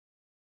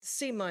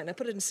C minor,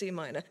 put it in C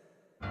minor.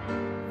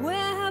 Where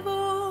have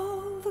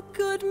all the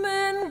good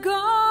men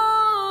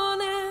gone,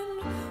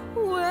 and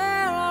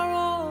where are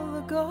all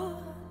the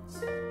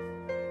gods?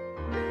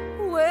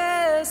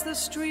 Where's the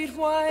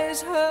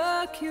streetwise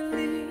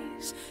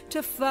Hercules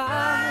to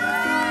fight the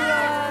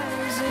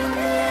rising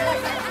red?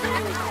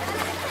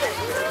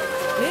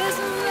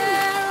 Isn't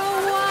there a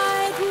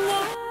white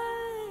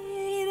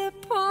knight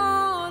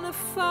upon a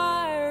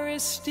fiery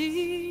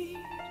steed?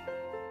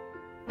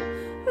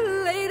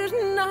 Late at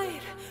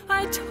night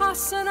I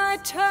toss and I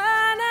turn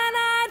and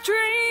I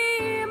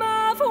dream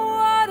of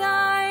what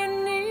I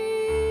need.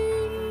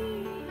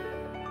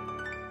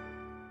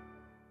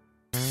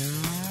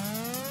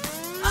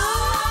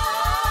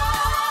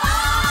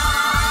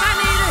 I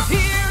need a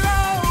hero.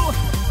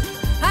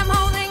 I'm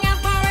holding out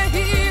for a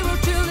hero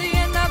till the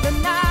end of the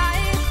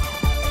night.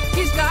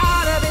 He's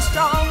gotta be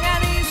strong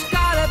and he's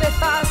gotta be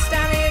fast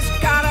and he's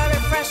gotta be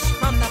fresh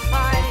from the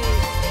fight.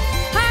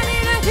 I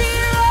need a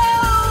hero.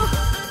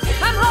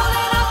 I'm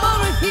holding out for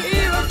a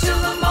hero till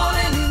the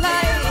morning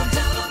light.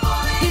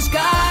 He's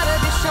gotta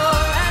be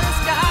sure and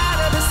he's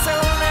gotta be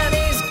soon and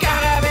he's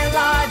gotta be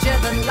larger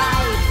than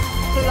life,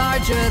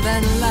 larger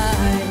than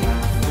life.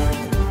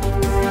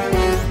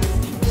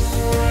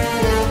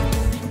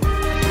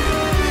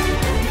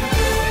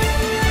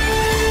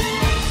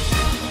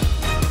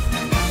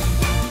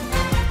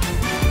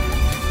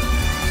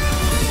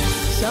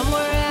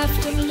 Somewhere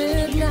after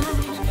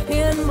midnight,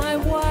 in my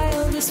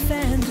wildest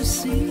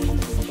fantasy,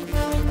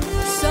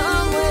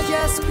 somewhere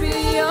just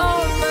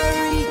beyond my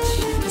reach,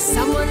 is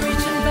someone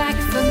reaching back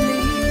for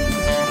me.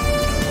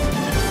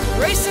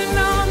 Racing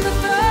on the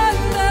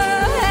thunder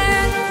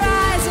and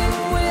rising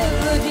with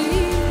the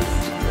heat.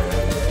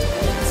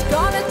 It's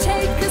gonna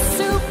take a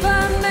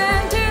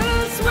Superman to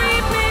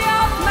sweep me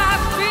off my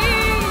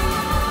feet.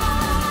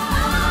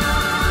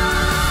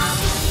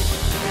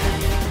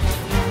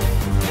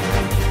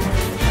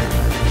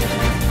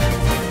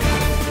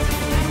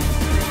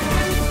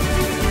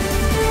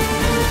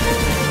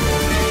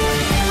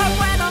 Up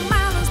where the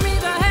mountains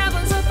meet the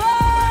heavens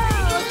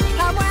above,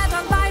 up where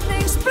the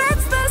lightning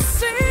splits the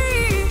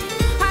sea,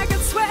 I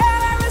could swear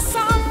there is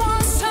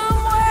someone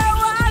somewhere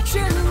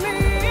watching me.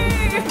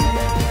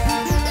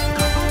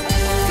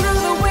 Through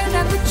the wind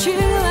and the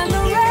chill and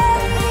the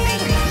rain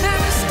and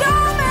the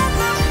storm and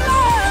the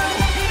flood,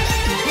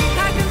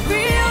 I can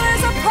feel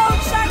his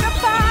approach like a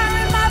fire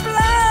in my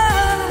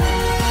blood.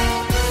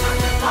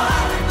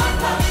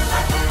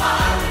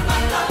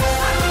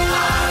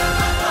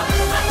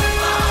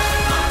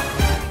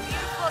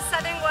 Beautiful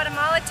southern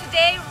Guatemala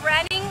today,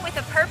 running with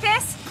a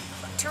purpose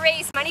to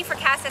raise money for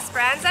Casa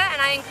Esperanza,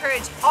 and I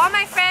encourage all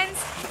my friends,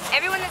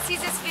 everyone that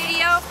sees this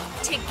video,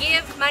 to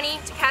give money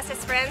to Casa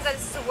Esperanza.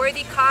 This is a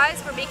worthy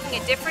cause. We're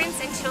making a difference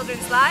in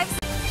children's lives.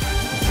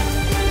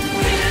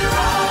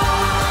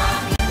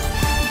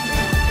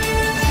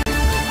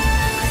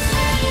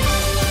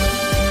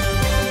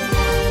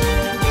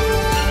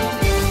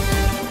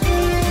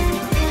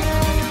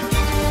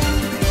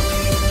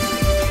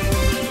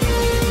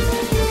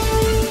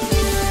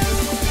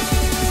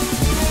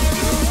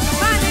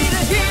 I need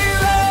a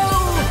hero.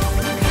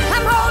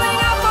 I'm holding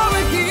out for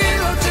a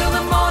hero till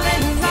the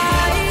morning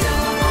light.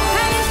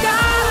 And he's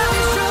gotta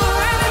be sure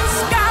and he's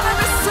gotta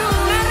be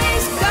soon and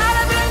he's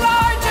gotta be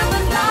larger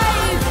than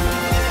life.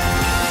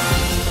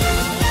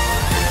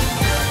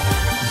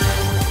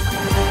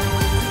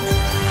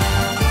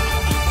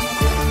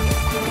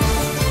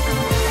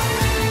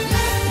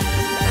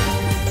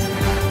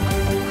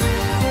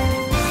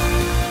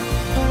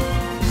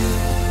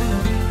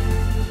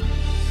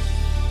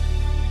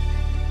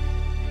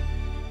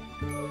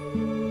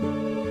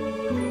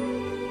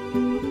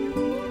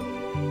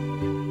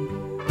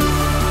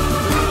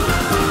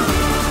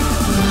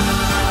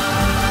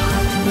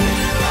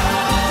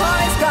 Oh,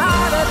 he's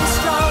gotta be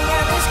strong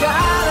and he's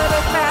gotta be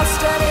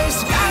fast and he's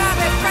gotta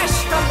be fresh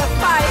from the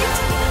fight.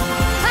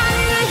 I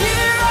need a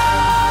hero.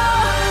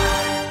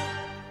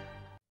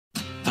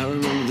 I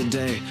remember the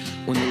day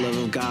when the love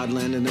of God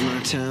landed in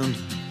our town.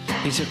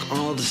 He took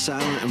all the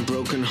silent and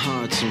broken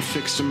hearts and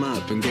fixed them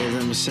up and gave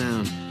them a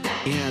sound.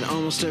 He had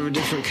almost every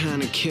different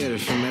kind of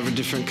kid from every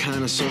different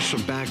kind of social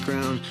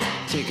background,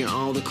 taking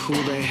all the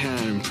cool they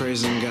had and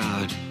praising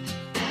God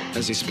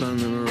as he spun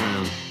them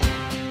around.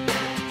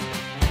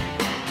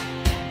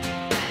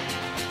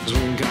 It was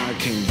when God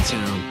came to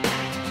town.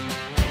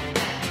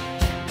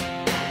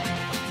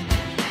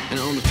 And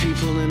all the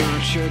people in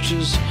our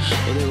churches,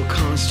 well, they were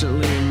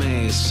constantly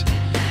amazed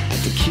at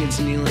the kids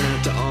kneeling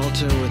at the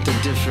altar with the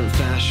different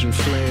fashion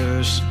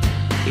flavors.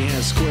 He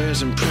had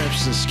squares and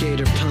preps and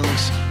skater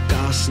punks,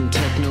 goths and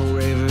techno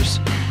ravers,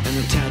 and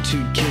the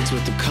tattooed kids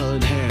with the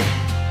colored hair,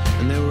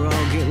 and they were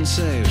all getting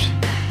saved.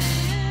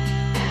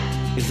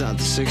 You thought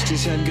the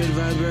 60s had good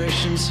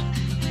vibrations?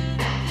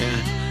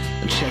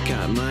 Yeah, and check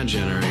out my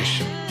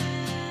generation.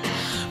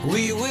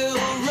 We will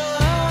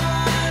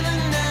run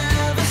and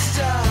never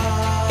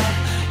stop.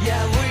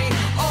 Yeah, we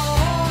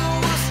all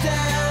will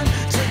stand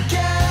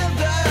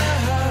together,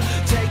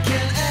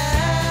 taking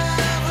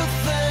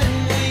everything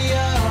we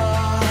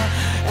are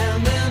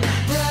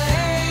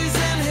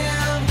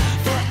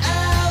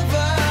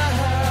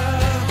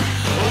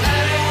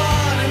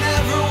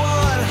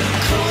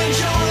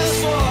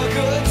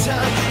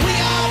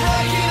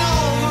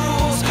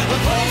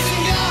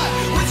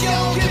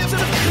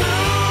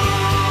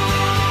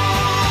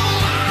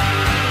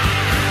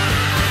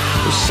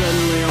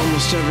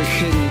almost every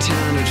kid in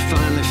town had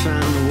finally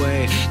found a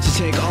way to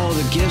take all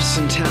the gifts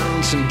and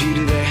talents and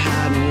beauty they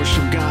had and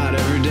worship God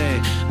every day.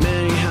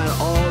 Man, he had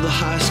all the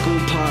high school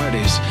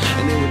parties,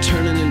 and they were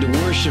turning into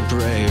worship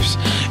raves,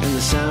 and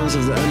the sounds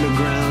of the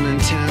underground in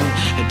town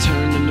had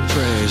turned into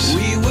praise.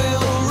 We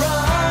will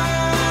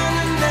run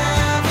and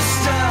never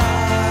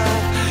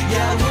stop.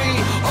 Yeah, we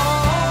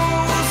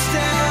all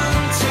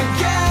stand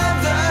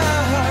together,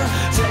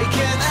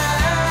 taking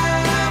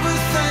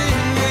everything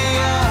we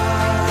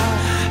are,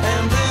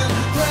 and then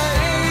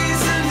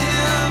praising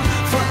Him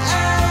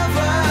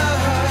forever.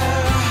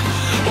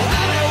 Well,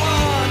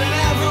 anyone and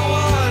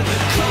everyone,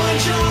 come and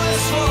join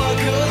us for a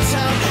good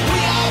time. We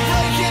are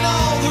breaking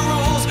all the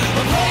rules,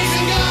 but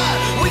praising God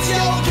with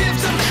your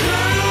gift of cool.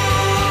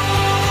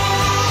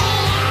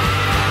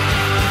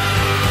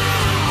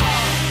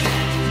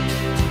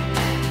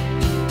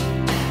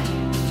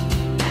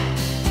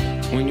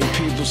 When your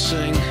people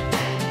sing,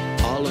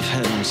 all of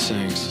heaven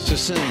sings. So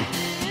sing.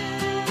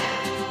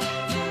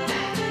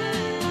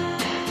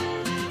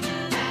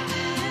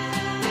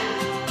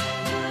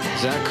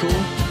 Is that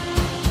cool?